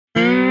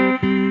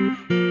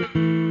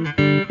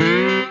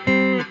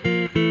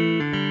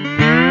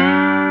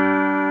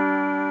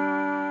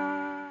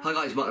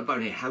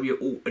down here. How you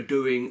all are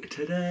doing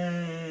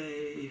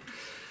today?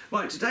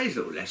 Right, today's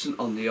little lesson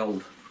on the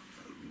old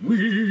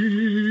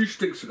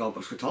Stink Cigar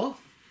box guitar.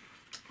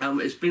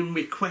 It's been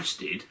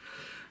requested,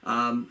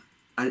 and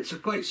it's a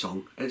great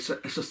song. It's a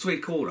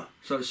 3-quarter,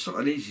 so it's sort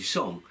of an easy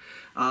song.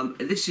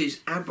 This is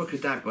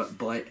Abracadabra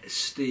by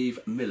Steve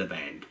Miller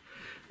Band.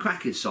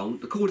 Cracking song.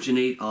 The chords you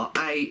need are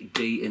A,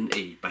 D and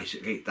E,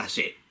 basically. That's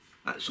it.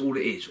 That's all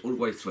it is, all the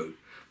way through.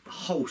 The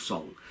whole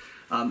song.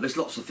 There's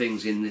lots of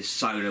things in this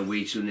solo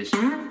weeds and this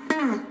and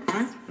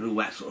all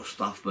that sort of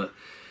stuff, but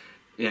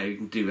you know, you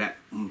can do that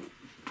and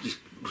just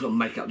sort of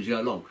make up as you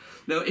go along.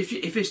 Now, if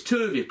it's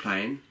two of you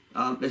playing,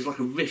 there's like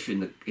a riff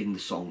in the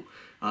song,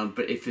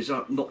 but if there's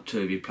not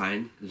two of you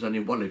playing, there's only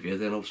one of you,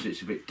 then obviously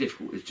it's a bit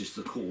difficult. It's just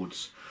the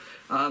chords.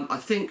 I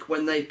think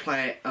when they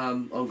play it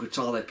on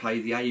guitar, they play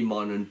the A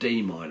minor and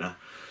D minor,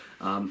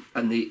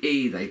 and the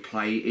E they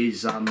play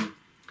is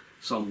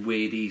some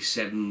weird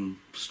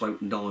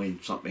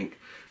E7/9 something,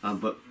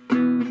 but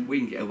we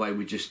can get away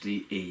with just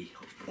the E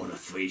on a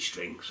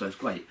 3-string, so it's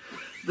great.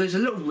 There's a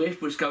little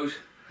riff which goes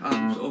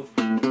sort of,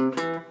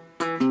 a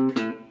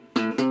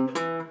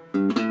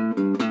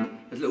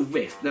little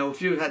riff. Now,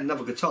 if you had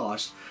another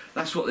guitarist,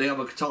 that's what the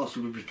other guitarist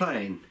would be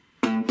playing.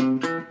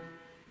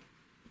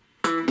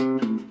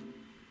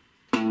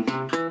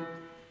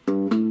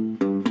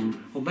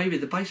 Or maybe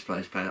the bass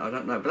player's playing it, I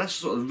don't know, but that's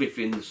sort of the riff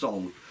in the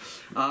song.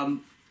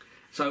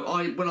 So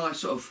when I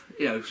sort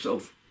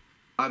of,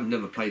 I've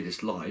never played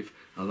this live,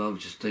 and I've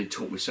just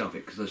taught myself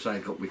it because I say I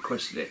got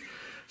requested it.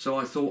 So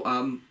I thought,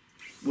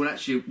 well,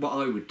 actually, what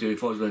I would do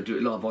if I was going to do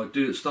it live,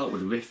 I'd start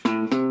with a riff,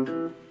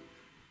 then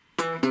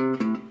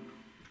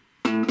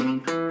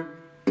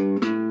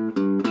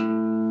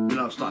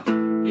I'll start.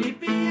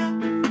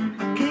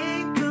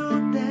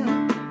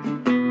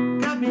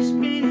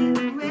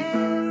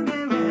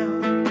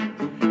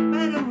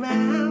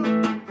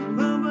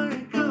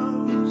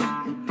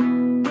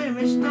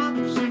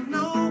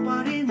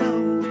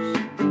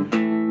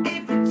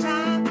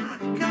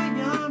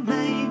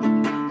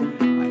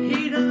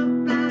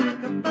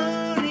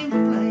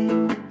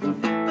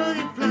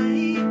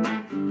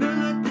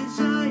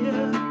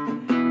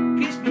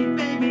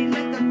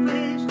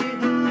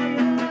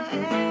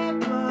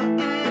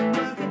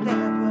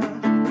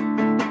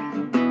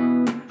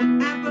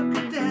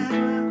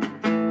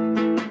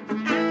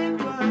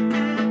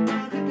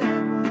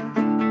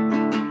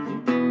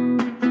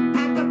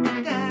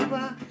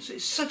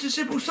 It's such a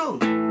simple song.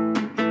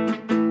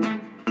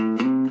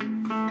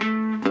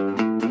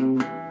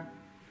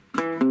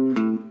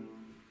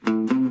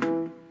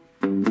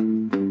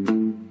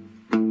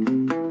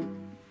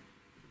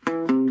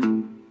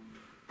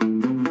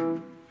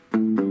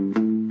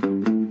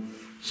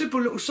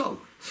 Simple little song,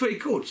 3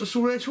 chords, that's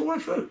all it's all the way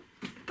through.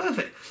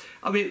 Perfect.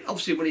 I mean,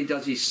 obviously when he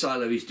does his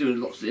solo, he's doing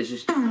lots of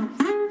this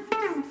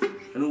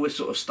and all this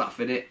sort of stuff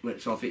in it,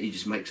 which I think he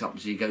just makes up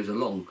as he goes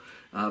along.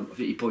 I think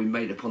he probably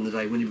made it up on the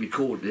day when he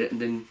recorded it,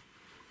 and then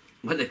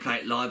when they play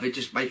it live, they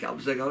just make it up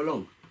as they go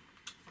along.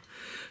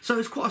 So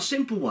it's quite a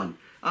simple one.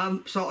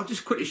 So I'll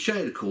just quickly show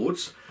you the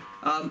chords.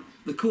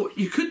 The chord,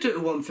 you could do it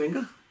with one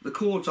finger. The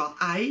chords are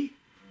A,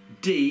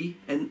 D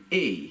and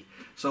E.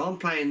 So I'm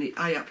playing the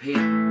A up here,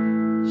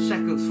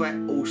 2nd fret,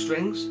 all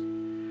strings.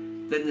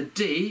 Then the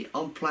D,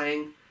 I'm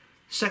playing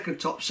 2nd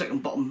top,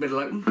 2nd bottom, middle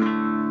open.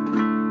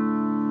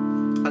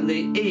 And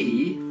the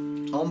E,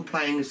 I'm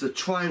playing as the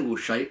triangle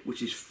shape,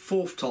 which is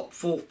 4th top,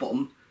 4th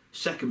bottom,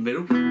 2nd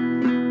middle.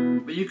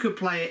 But you could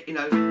play it, you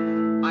know,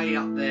 A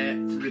up there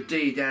to the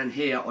D down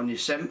here on your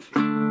 7th,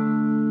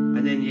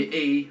 and then your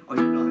E on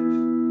your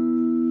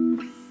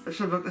 9th. Let's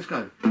have a look, let's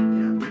go. Yeah.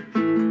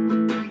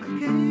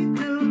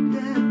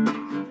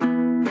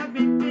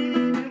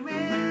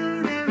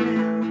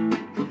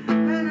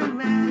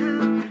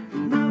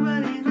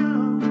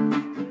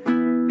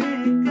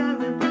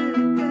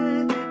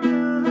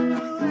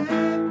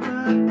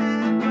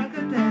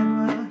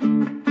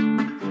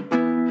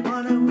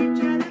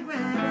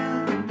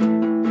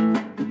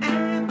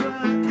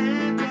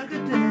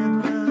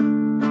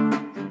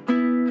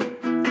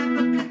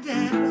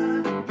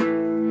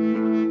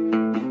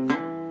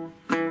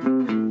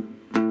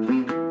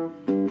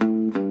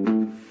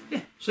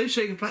 So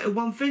you can play it with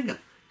one finger.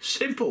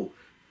 Simple.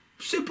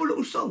 Simple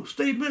little song.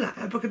 Steve Miller,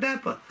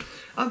 Abracadabra.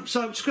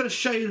 So I'm just going to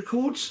show you the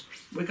chords.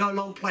 We go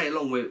along, play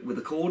along with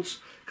the chords,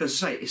 because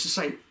I say it's the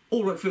same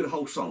all the way through the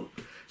whole song.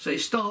 So you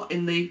start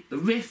in the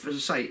riff, as I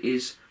say,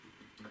 is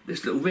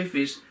this little riff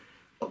is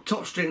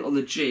top string on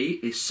the G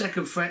is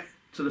 2nd fret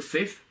to the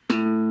 5th,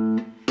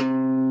 and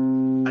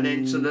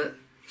then to the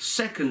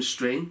 2nd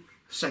string,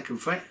 2nd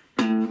fret,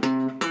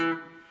 and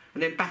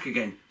then back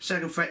again,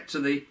 2nd fret to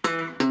the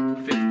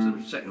 5th to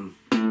the 2nd.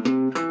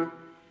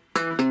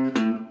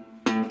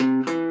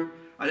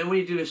 And then when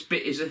you do this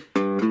bit is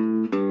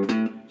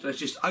so it's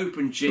just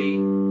open G,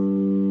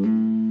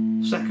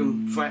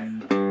 2nd fret,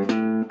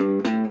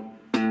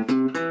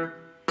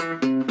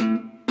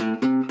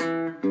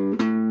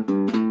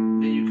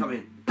 then you come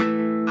in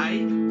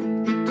A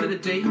to the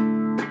D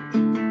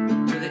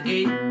to the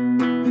E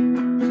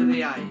to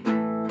the A,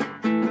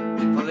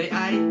 from the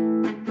A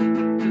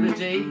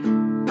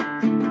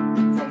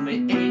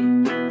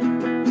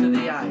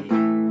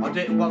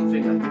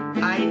finger.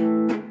 A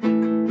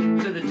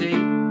to the D,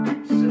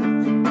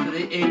 to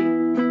the E,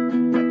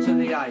 to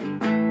the A.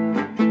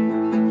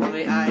 From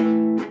the A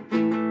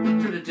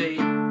to the D,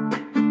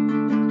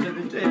 to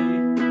the D,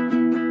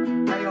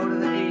 A over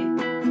the E.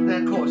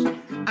 Then of course, A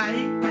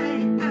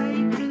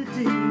to the D,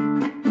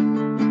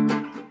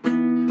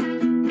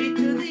 E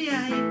to the A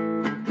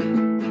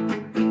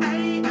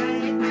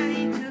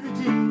to the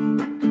D,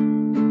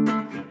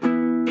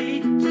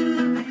 E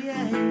to the A.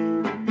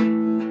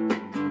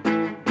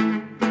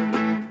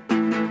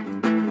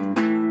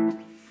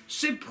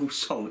 Simple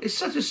song. It's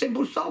such a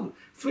simple song.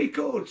 3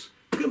 chords.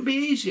 Couldn't be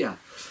easier.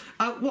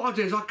 What I'll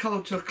do is I'll come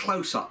on to a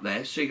close-up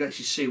there so you can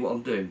actually see what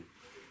I'm doing.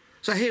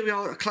 So here we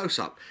are at a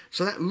close-up.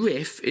 So that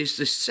riff is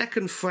the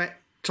 2nd fret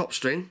top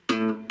string to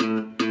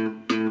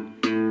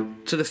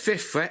the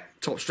 5th fret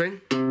top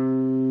string,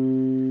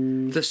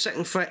 the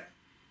 2nd fret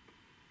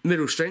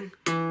middle string,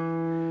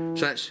 so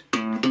that's,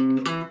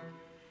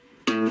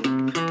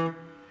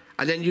 and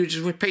then you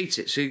just repeat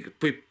it. So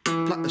we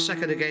pluck the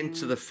 2nd again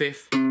to the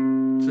 5th,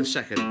 to the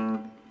 2nd.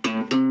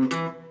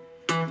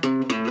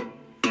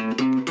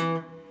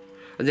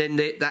 And then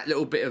that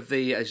little bit of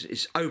the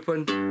is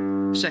open,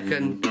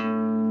 2nd,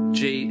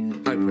 G,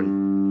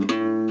 open.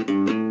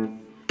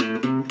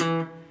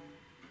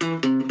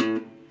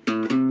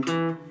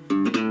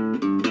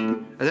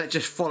 And that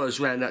just follows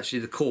around actually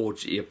the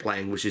chords that you're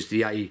playing, which is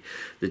the A,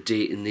 the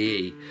D and the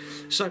E.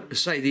 So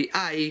say the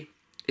A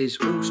is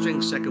all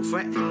strings 2nd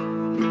fret.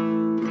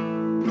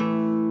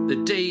 The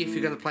D, if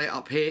you're going to play it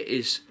up here,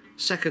 is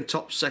 2nd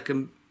top,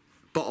 2nd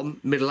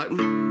bottom, middle open.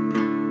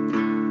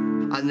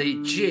 And the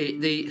E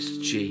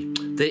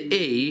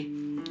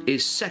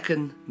is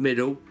 2nd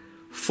middle,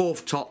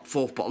 4th top,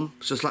 4th bottom,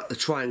 so it's like the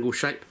triangle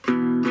shape.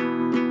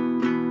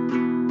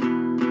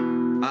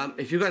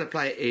 If you're going to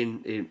play it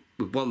in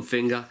with 1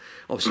 finger,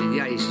 obviously the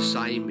A is the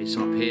same, it's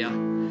up here,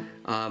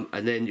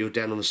 and then you're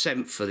down on the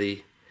 7th for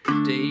the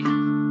D,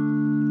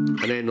 and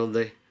then on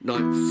the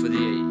 9th for the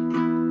E.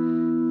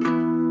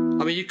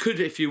 I mean, you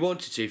could, if you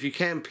wanted to, if you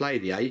can play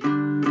the A,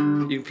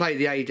 you can play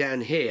the A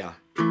down here.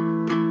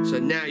 So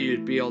now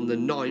you'd be on the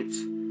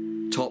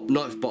 9th top,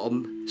 9th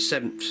bottom,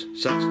 7th.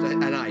 So that's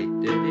an A.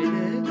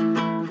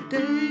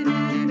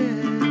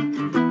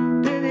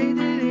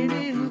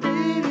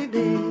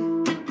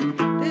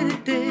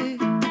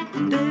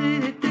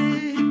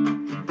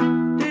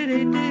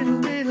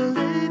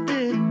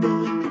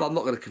 But I'm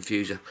not going to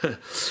confuse you.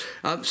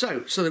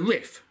 So the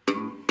riff. And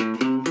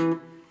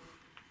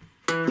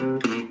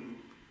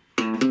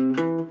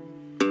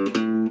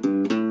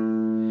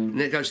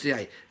then it goes to the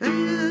A.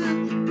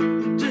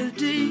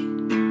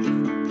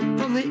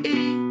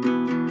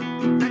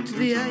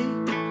 The A,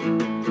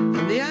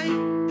 and the A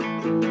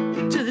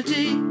to the D,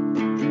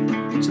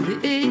 to the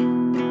E,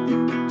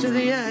 to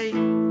the A,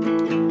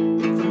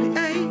 from the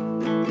A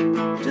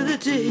to the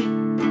D,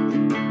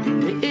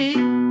 the E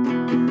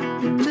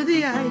to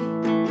the A,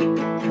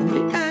 from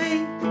the A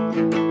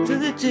to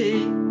the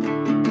D,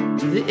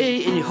 to the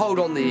E, and you hold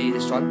on the E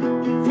this time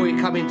before you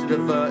come into the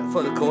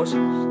for the chorus.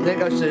 Then it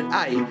goes to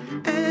A,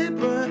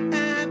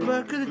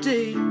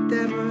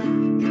 Abracadabra,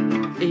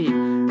 E,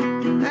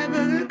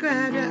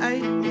 Abracadabra,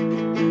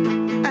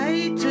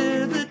 A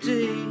to the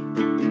D,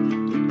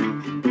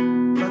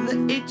 from the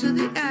E to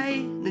the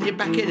A, then you're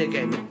back in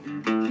again.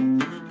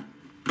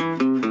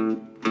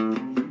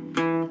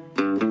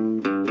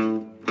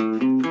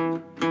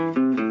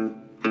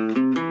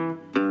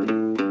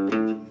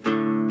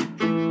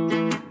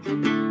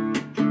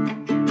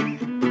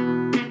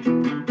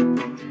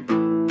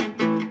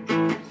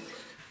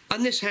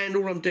 And this hand,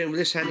 all I'm doing with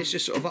this hand is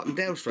just sort of up and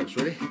down strokes,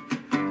 really.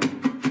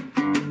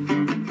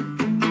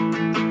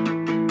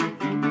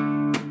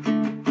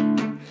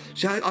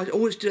 So I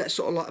always do that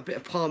sort of like a bit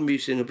of palm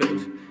muting, a bit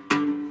of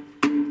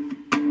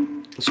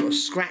sort of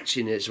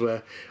scratching as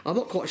well. I'm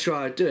not quite sure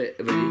how to do it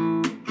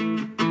really.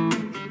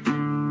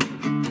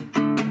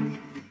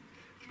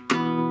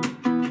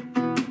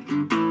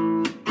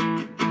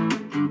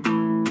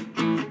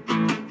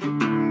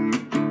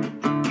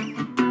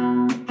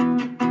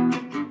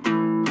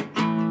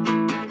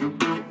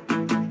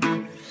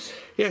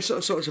 Yeah,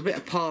 sort of a bit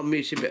of palm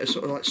muting, a bit of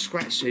sort of like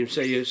scratching, so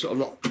you're sort of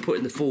not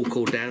putting the full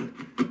chord down.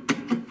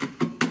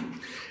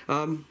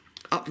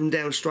 Up and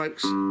down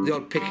strokes, the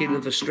odd picking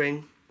of a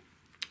string.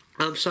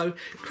 So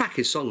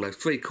cracking song though,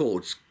 3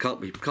 chords, can't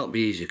be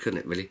easier, couldn't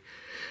it really?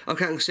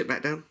 Okay, I'm gonna sit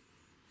back down.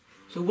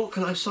 So what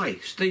can I say?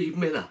 Steve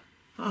Miller,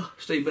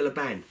 Steve Miller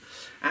Band,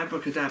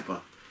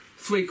 Abracadabra,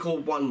 3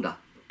 chord wonder,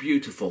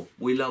 beautiful,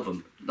 we love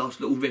them. Nice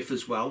little riff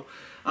as well.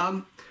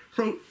 So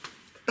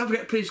don't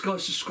forget, please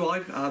guys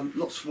subscribe.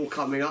 Lots more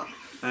coming up,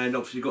 and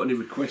obviously if you've got any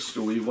requests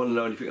or you want to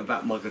know anything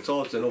about my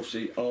guitars, then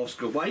obviously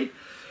ask away.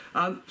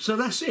 So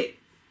that's it.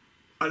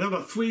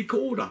 Another 3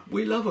 chorder,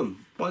 we love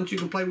them. Ones you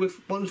can play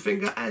with 1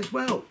 finger as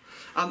well.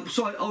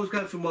 So I was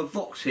going through my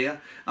Vox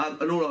here,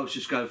 and all I was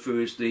just going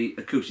through is the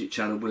acoustic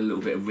channel with a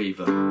little bit of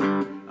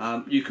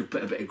reverb. You could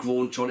put a bit of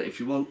graunge on it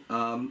if you want,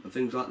 and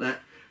things like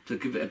that, to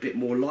give it a bit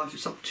more life.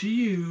 It's up to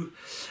you.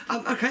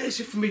 Okay, that's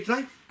it for me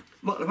today.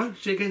 Marc Lebone,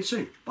 see you again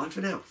soon. Bye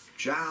for now.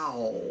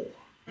 Ciao.